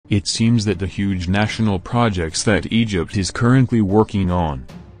It seems that the huge national projects that Egypt is currently working on,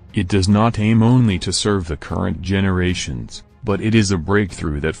 it does not aim only to serve the current generations, but it is a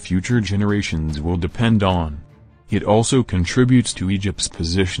breakthrough that future generations will depend on. It also contributes to Egypt's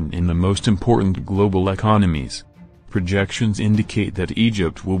position in the most important global economies. Projections indicate that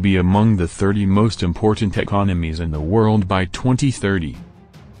Egypt will be among the 30 most important economies in the world by 2030.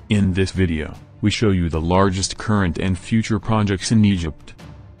 In this video, we show you the largest current and future projects in Egypt.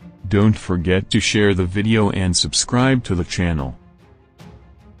 Don't forget to share the video and subscribe to the channel.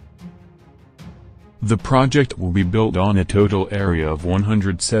 The project will be built on a total area of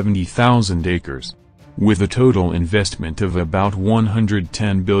 170,000 acres, with a total investment of about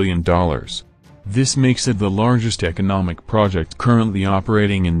 $110 billion. This makes it the largest economic project currently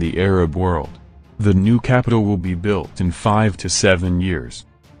operating in the Arab world. The new capital will be built in 5 to 7 years.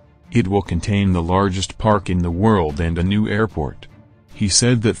 It will contain the largest park in the world and a new airport. He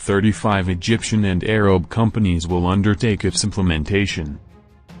said that 35 Egyptian and Arab companies will undertake its implementation.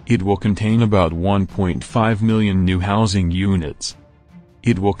 It will contain about 1.5 million new housing units.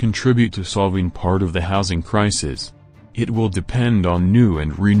 It will contribute to solving part of the housing crisis. It will depend on new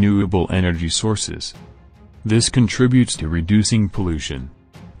and renewable energy sources. This contributes to reducing pollution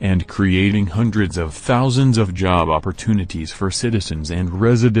and creating hundreds of thousands of job opportunities for citizens and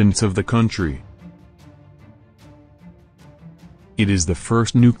residents of the country. It is the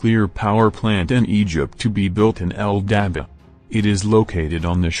first nuclear power plant in Egypt to be built in Dabaa. It is located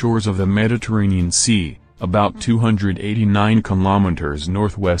on the shores of the Mediterranean Sea, about 289 kilometers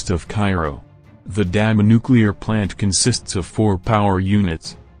northwest of Cairo. The Dabaa nuclear plant consists of 4 power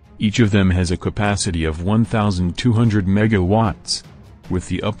units. Each of them has a capacity of 1,200 megawatts. With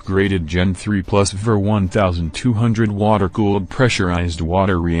the upgraded Gen 3 plus VER 1,200 water-cooled pressurized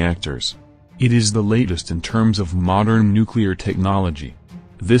water reactors. It is the latest in terms of modern nuclear technology.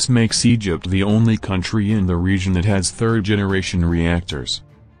 This makes Egypt the only country in the region that has third-generation reactors.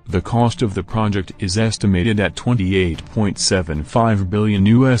 The cost of the project is estimated at $28.75 billion.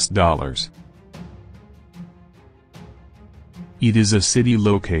 It is a city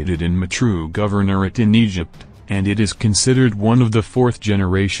located in Mashrouع Governorate in Egypt, and it is considered one of the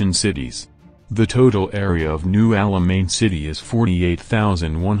fourth-generation cities. The total area of New Alamein City is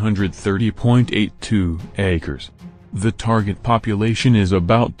 48,130.82 acres. The target population is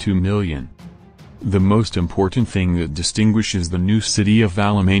about 2 million. The most important thing that distinguishes the new city of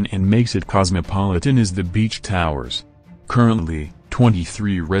Alamein and makes it cosmopolitan is the beach towers. Currently,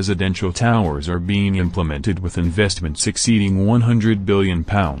 23 residential towers are being implemented with investments exceeding £100 billion.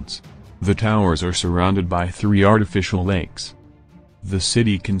 The towers are surrounded by 3 artificial lakes. The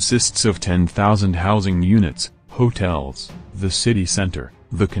city consists of 10,000 housing units, hotels, the city center,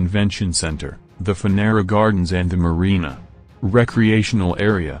 the convention center, the Fanera Gardens and the marina, recreational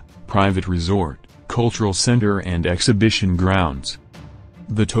area, private resort, cultural center and exhibition grounds.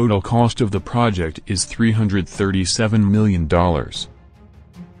 The total cost of the project is $337 million.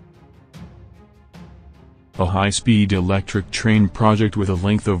 A high-speed electric train project with a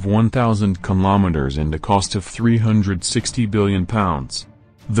length of 1,000 kilometers and a cost of £360 billion.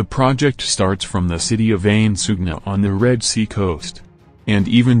 The project starts from the city of Ain Sokhna on the Red Sea coast, and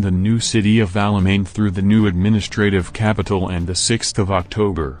even the new city of Alamein through the new administrative capital and the 6th of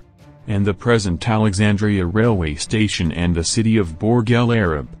October, and the present Alexandria railway station and the city of Borg El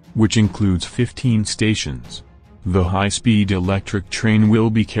Arab, which includes 15 stations. The high-speed electric train will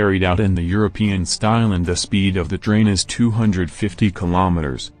be carried out in the European style and the speed of the train is 250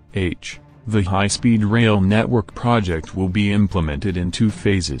 km/h. The high-speed rail network project will be implemented in 2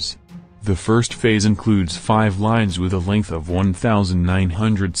 phases. The first phase includes 5 lines with a length of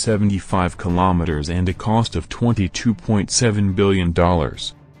 1,975 kilometers and a cost of $22.7 billion.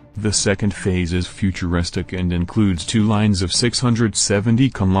 The second phase is futuristic and includes 2 lines of 670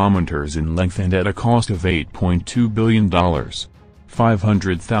 kilometers in length and at a cost of $8.2 billion.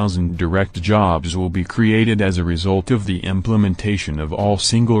 500,000 direct jobs will be created as a result of the implementation of all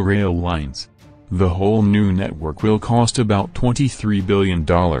single rail lines. The whole new network will cost about $23 billion.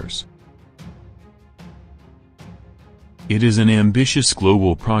 It is an ambitious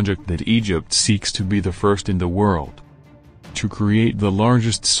global project that Egypt seeks to be the first in the world to create the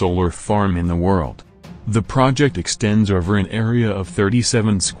largest solar farm in the world. The project extends over an area of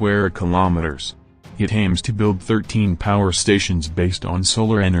 37 square kilometers. It aims to build 13 power stations based on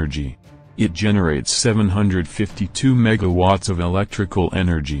solar energy. It generates 752 megawatts of electrical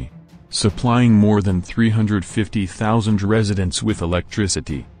energy, supplying more than 350,000 residents with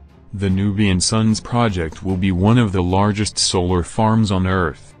electricity. The Nubian Sons project will be one of the largest solar farms on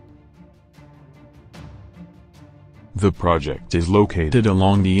Earth. The project is located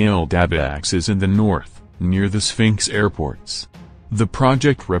along the Dabaa axis in the north, near the Sphinx airports. The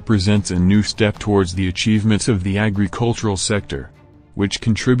project represents a new step towards the achievements of the agricultural sector, which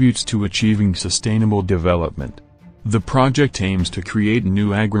contributes to achieving sustainable development. The project aims to create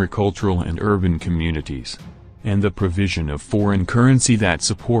new agricultural and urban communities, and the provision of foreign currency that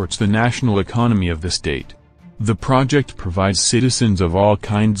supports the national economy of the state. The project provides citizens of all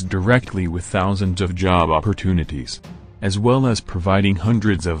kinds directly with thousands of job opportunities, as well as providing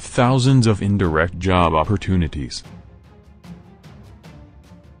hundreds of thousands of indirect job opportunities.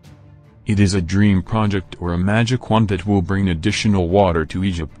 It is a dream project or a magic wand that will bring additional water to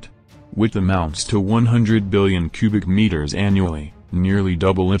Egypt, which amounts to 100 billion cubic meters annually, nearly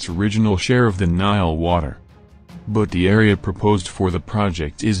double its original share of the Nile water. But the area proposed for the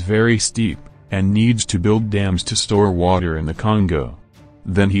project is very steep, and needs to build dams to store water in the Congo.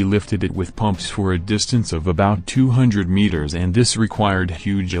 Then he lifted it with pumps for a distance of about 200 meters, and this required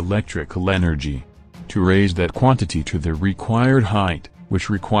huge electrical energy to raise that quantity to the required height, which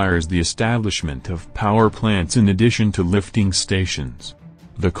requires the establishment of power plants in addition to lifting stations.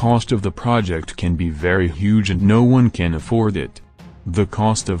 The cost of the project can be very huge and no one can afford it. The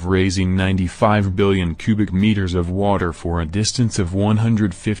cost of raising 95 billion cubic meters of water for a distance of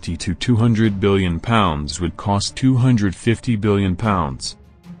 150 to 200 billion pounds would cost 250 billion pounds.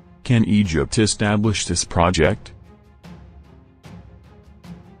 Can Egypt establish this project?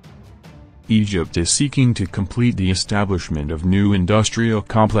 Egypt is seeking to complete the establishment of new industrial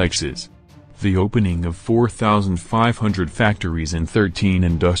complexes, the opening of 4,500 factories and 13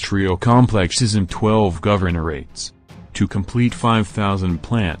 industrial complexes in 12 governorates. To complete 5,000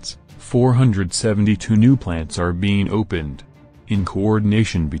 plants, 472 new plants are being opened, in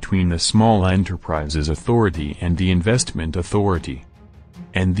coordination between the Small Enterprises Authority and the Investment Authority,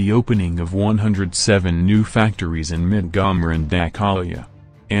 and the opening of 107 new factories in Montgomery and Dakalia,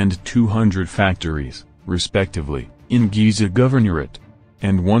 and 200 factories, respectively, in Giza Governorate,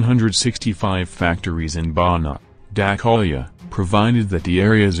 and 165 factories in Bana, Dakalia, provided that the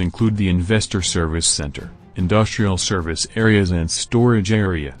areas include the Investor Service Center, industrial service areas and storage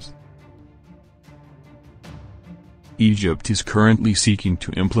areas. Egypt is currently seeking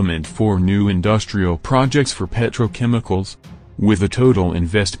to implement 4 new industrial projects for petrochemicals, with a total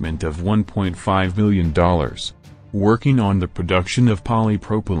investment of $1.5 million, working on the production of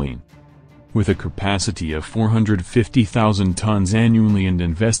polypropylene, with a capacity of 450,000 tons annually and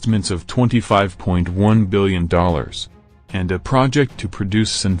investments of $25.1 billion. And a project to produce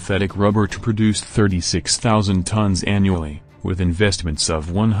synthetic rubber to produce 36,000 tons annually, with investments of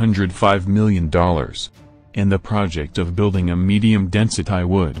 $105 million, and the project of building a medium-density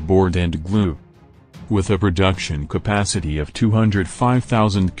wood board and glue, with a production capacity of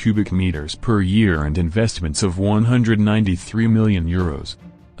 205,000 cubic meters per year and investments of 193 million euros,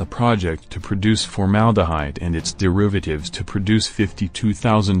 a project to produce formaldehyde and its derivatives to produce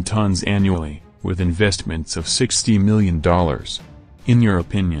 52,000 tons annually, with investments of $60 million. In your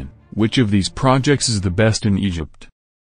opinion, which of these projects is the best in Egypt?